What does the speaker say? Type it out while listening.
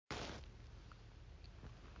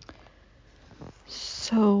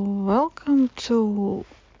So, welcome to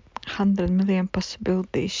 100 Million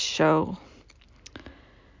Possibilities show.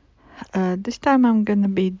 This time I'm gonna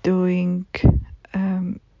be doing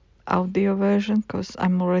audio version because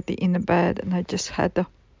I'm already in a bed and I just had a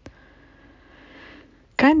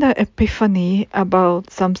kind of epiphany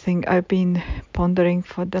about something I've been pondering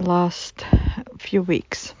for the last few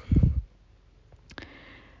weeks.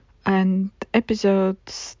 And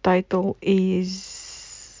episode's title is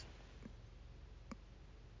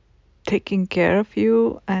Taking Care of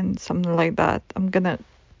You and something like that. I'm gonna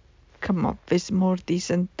come up with more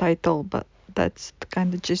decent title, but that's the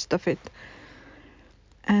kind of gist of it.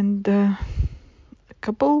 And a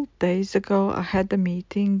couple days ago, I had a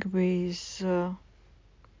meeting with a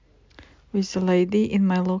lady in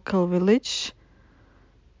my local village,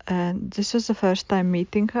 and this was the first time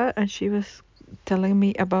meeting her, and she was telling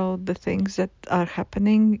me about the things that are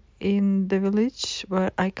happening in the village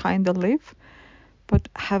where I kind of live, but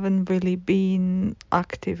haven't really been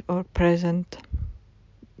active or present.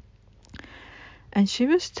 And she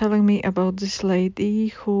was telling me about this lady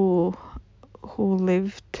who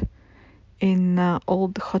lived in an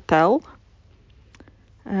old hotel.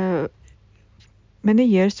 Many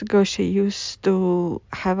years ago, she used to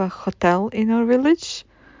have a hotel in our village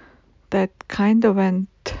that kind of went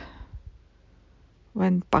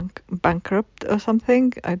bankrupt or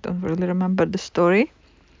something. I don't really remember the story.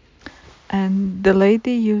 And the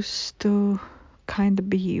lady used to kind of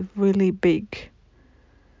be really big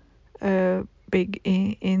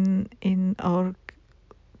in our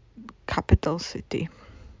capital city.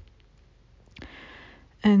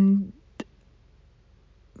 And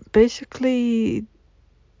basically,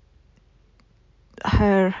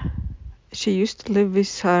 she used to live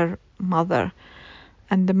with her mother,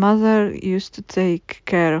 and the mother used to take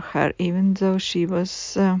care of her, even though she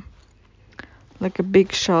was like a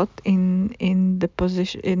big shot in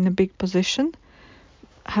a big position.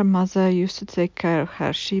 Her mother used to take care of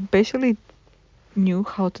her. She basically knew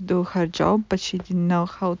how to do her job, but she didn't know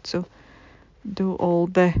how to do all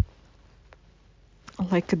the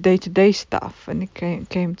like day-to-day stuff when it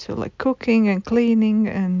came to like cooking and cleaning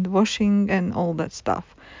and washing and all that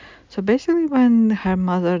stuff. So basically, when her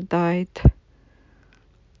mother died,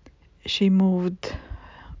 she moved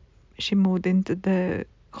into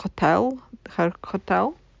her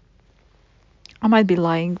hotel. I might be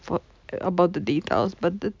lying about the details,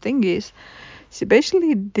 but the thing is, she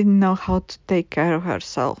basically didn't know how to take care of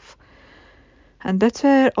herself. And that's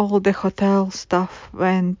where all the hotel stuff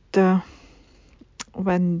went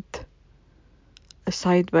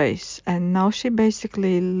sideways. And now she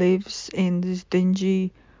basically lives in this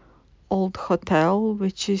dingy old hotel,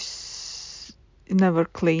 which is never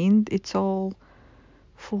cleaned. It's all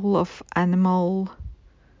full of animal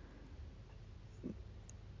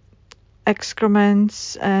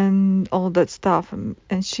excrements and all that stuff.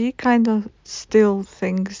 And she kind of still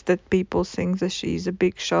thinks that people think that she's a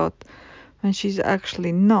big shot when she's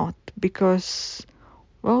actually not, because,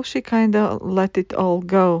 well, she kind of let it all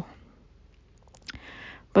go.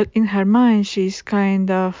 But in her mind, she's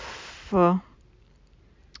kind of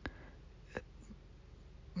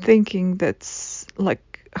thinking that's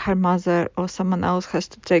like her mother or someone else has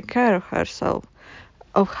to take care of her.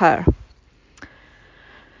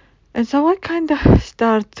 And so I kind of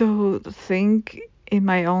start to think in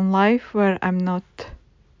my own life where I'm not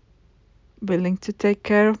willing to take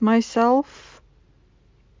care of myself.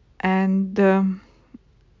 And a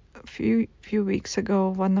few weeks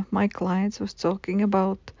ago, one of my clients was talking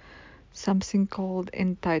about something called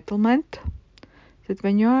entitlement. That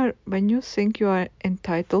when you think you are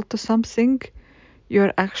entitled to something,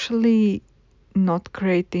 you're actually not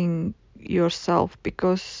creating yourself,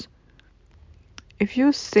 because if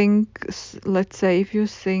you think, let's say, if you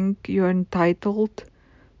think you're entitled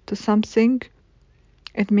to something,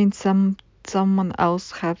 it means someone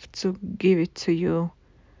else have to give it to you,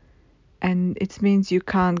 and it means you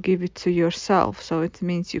can't give it to yourself. So it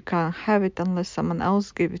means you can't have it unless someone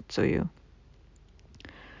else give it to you.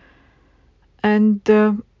 And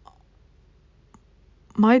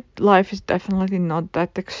my life is definitely not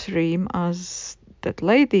that extreme as that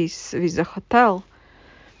lady's with the hotel.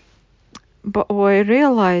 But what I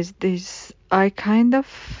realized is I kind of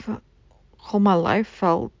all my life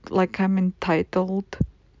felt like I'm entitled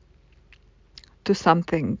to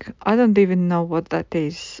something. I don't even know what that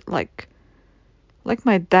is. Like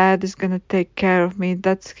my dad is gonna take care of me.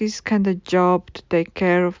 That's his kind of job, to take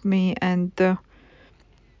care of me. And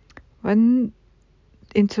when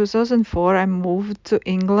in 2004 I moved to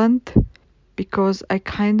England because I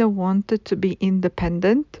kind of wanted to be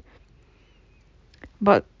independent.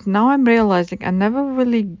 But now I'm realizing I never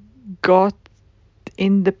really got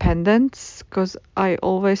independence, because I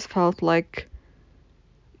always felt like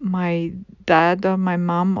my dad or my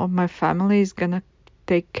mom or my family is gonna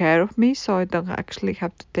take care of me, so I don't actually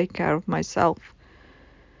have to take care of myself.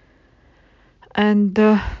 And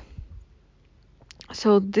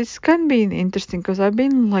so this can be interesting because I've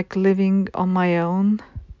been like living on my own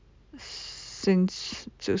since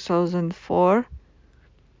 2004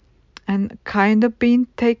 and kind of been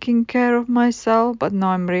taking care of myself, but now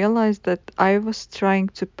I'm realized that I was trying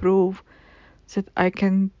to prove that I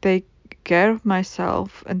can take care of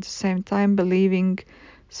myself and at the same time believing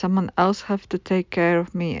someone else have to take care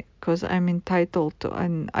of me because I'm entitled to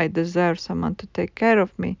and I deserve someone to take care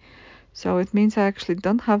of me. So it means I actually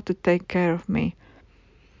don't have to take care of me.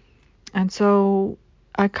 And so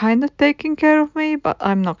I kind of taking care of me, but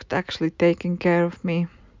I'm not actually taking care of me.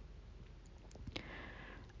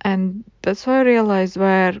 And that's why I realized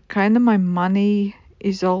where kind of my money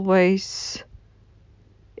is always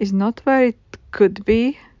is not where it could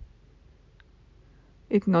be.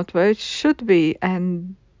 It's not where it should be.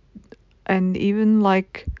 And even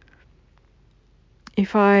like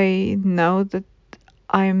if I know that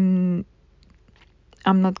I'm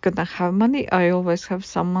not gonna have money, I always have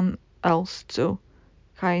someone else to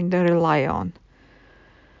kind of rely on.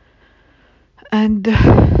 And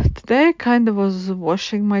today I kind of was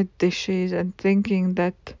washing my dishes and thinking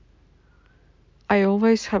that I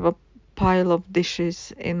always have a pile of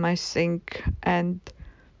dishes in my sink, and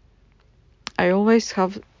I always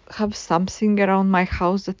have something around my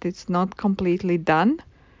house that it's not completely done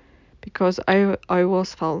because I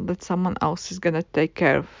always felt that someone else is gonna take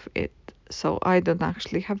care of it, so I don't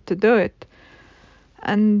actually have to do it.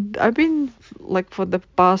 And I've been like for the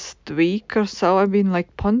past week or so, I've been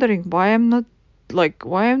like pondering why I'm not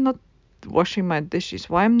washing my dishes,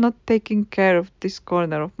 why I'm not taking care of this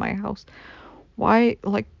corner of my house, why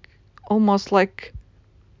like almost like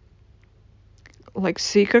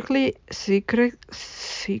secretly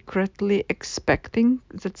expecting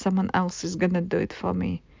that someone else is gonna do it for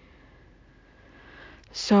me.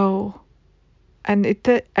 So, and it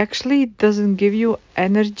actually doesn't give you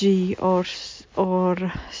energy or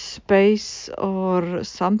space or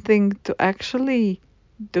something to actually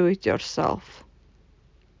do it yourself.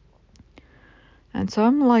 And so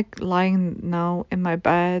I'm like lying now in my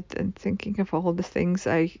bed and thinking of all the things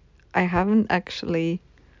I haven't actually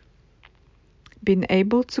been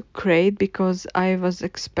able to create because I was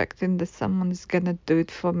expecting that someone is gonna do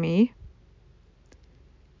it for me,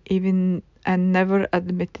 even and never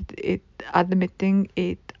admitting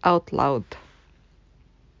it out loud.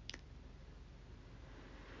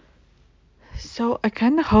 So I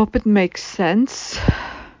kind of hope it makes sense,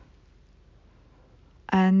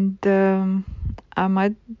 and I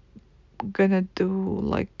might gonna do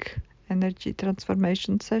like energy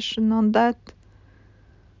transformation session on that,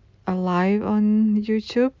 live on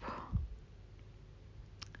YouTube,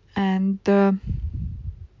 and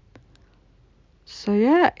so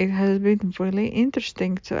yeah, it has been really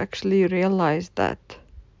interesting to actually realize that.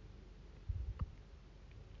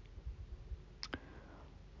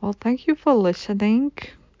 Well, thank you for listening,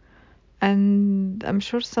 and I'm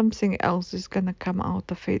sure something else is gonna come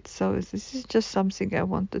out of it. So this is just something I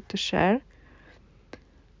wanted to share,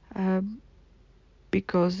 uh,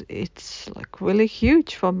 because it's like really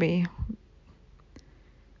huge for me.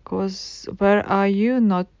 Because where are you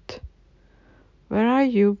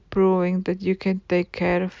proving that you can take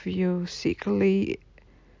care of you secretly,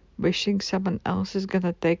 wishing someone else is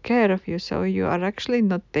gonna take care of you? So you are actually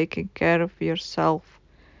not taking care of yourself.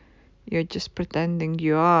 You're just pretending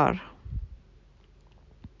you are.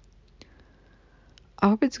 I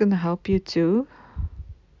hope it's gonna help you too.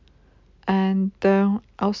 And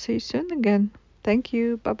I'll see you soon again. Thank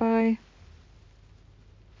you. Bye bye.